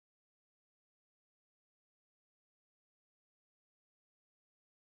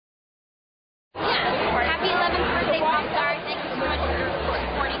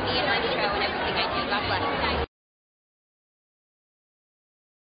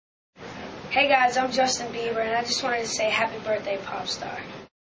Hey guys, I'm Justin Bieber, and I just wanted to say happy birthday, Popstar.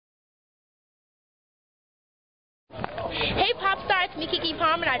 Hey Popstar, it's me, Kiki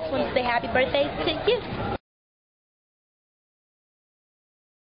Palmer, and I just wanted to say happy birthday to you.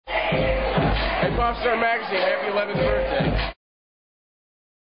 Hey Popstar Magazine, happy 11th birthday.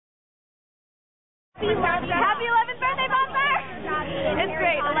 Happy 11th birthday, Popstar! It's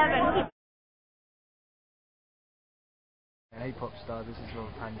great, 11. Hey Popstar, this is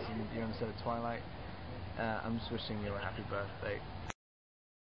Robert Pattinson, you're on the set of Twilight. I'm just wishing you a happy birthday.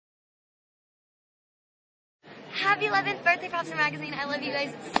 Happy 11th birthday, Popstar Magazine. I love you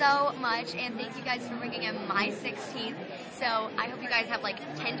guys so much, and thank you guys for bringing in my 16th. So I hope you guys have like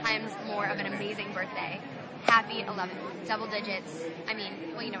 10 times more of an amazing birthday. Happy 11, double digits. I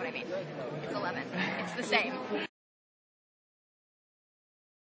mean, well, you know what I mean. It's 11. It's the same.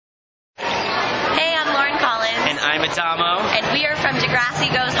 Hey, I'm Lauren Collins. And I'm Adamo. And we are from Degrassi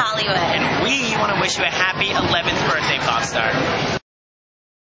Goes Hollywood. And we want to wish you a happy 11th birthday, Popstar.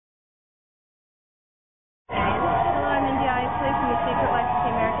 Hello, I'm Indy Isley from The Secret Life of the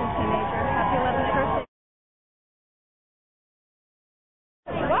American Teenager. Happy 11th birthday.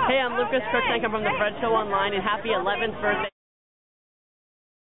 Hey, I'm Lucas Cruikshank. I'm from The Fred Show Online, and happy 11th birthday.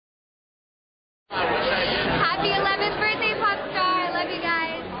 Happy 11th birthday, Popstar. I love you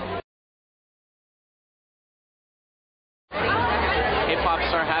guys. Hey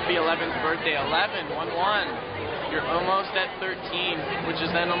Popstar, happy 11th birthday. 11, 1-1. You're almost at 13, which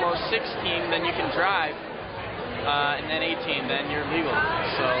is then almost 16, then you can drive. And then 18, then you're legal.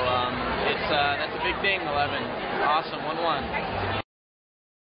 So that's a big thing, 11. Awesome, 1-1.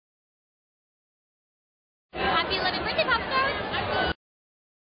 Happy 11th birthday, Popstar.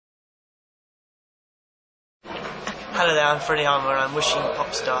 Hello there, I'm Freddie Harmer, and I'm wishing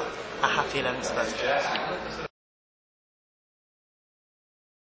Popstar a happy 11th birthday.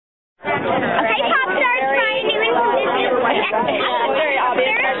 Okay, Popstar, it's Brian Newman from Disney. Very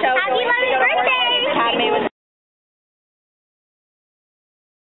obvious. Happy 11th birthday.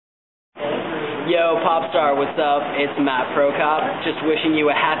 Yo, Popstar, what's up? It's Matt Prokop. Just wishing you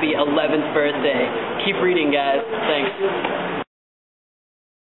a happy 11th birthday. Keep reading, guys. Thanks.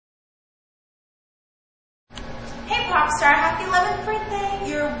 Hey Popstar, happy 11th birthday!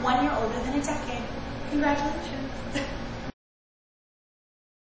 You're 1 year older than a decade. Congratulations.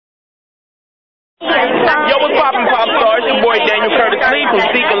 Yo, what's poppin', Popstar? It's your boy Daniel Curtis Lee from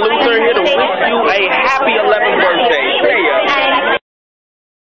Seek and Luther here to wish you a happy 11th birthday. See ya.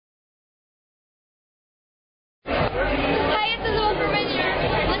 Hi, it's Isabel from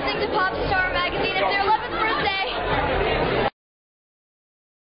You're listening to Popstar Magazine. It's their 11th birthday.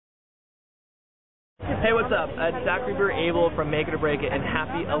 Hey, what's up? It's Zachary Burr Abel from Make It or Break It, and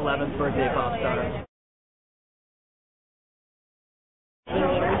happy 11th birthday, Popstar.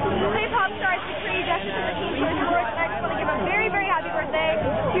 Hey, Popstar, it's Victoria Justice from the Teen Choice Awards, and I just want to give a very, very happy birthday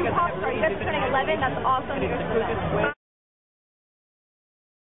to Popstar. You guys are turning 11. That's awesome. You guys are the best.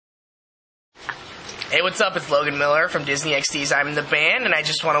 Hey, what's up? It's Logan Miller from Disney XD's I'm in the Band, and I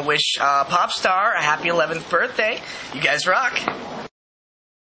just want to wish Popstar a happy 11th birthday. You guys rock.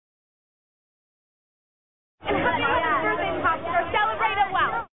 And happy 11th birthday, Popstar. Celebrate it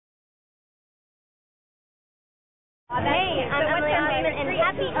well. Hey, I'm Emily Raymond, and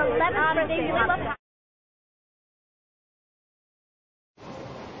happy 11th birthday, Popstar.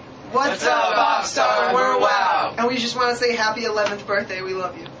 What's up, Popstar? We're WOW! And we just want to say happy 11th birthday. We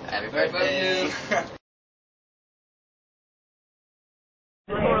love you. Happy birthday.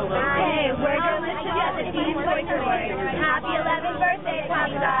 Hey, we're going to show the Teen Choice Awards. Happy 11th birthday,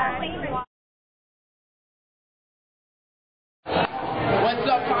 Popstar. What's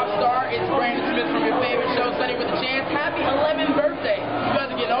up, Popstar? It's Brandon Smith from your favorite show, Sunny with a Chance. Happy 11th birthday. You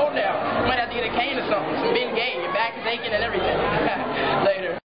guys are getting old now. You might have to get a cane or something. Some big game. Your back is aching and everything.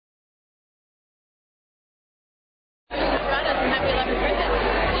 Later.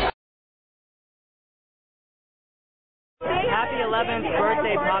 Happy 11th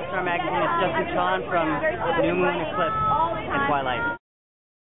birthday, Popstar Magazine. It's Justin Sean from New Moon Eclipse and Twilight.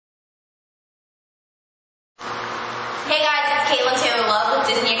 Hey guys, it's Caitlin Taylor Love with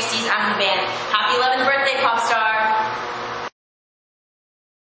Disney XD's I'm in the Band. Happy 11th birthday, Popstar.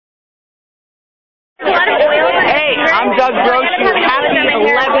 Hey, I'm Doug Groshi. Happy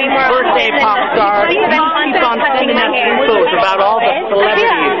 11th birthday, Popstar. Please keep on sending us infos about all the celebrities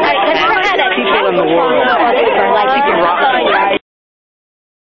and people in the world. Keep it rocking.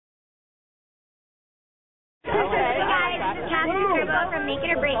 Hey guys, this is Catherine Turbo from Make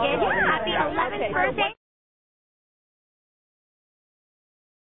It or Break It. Happy 11th birthday.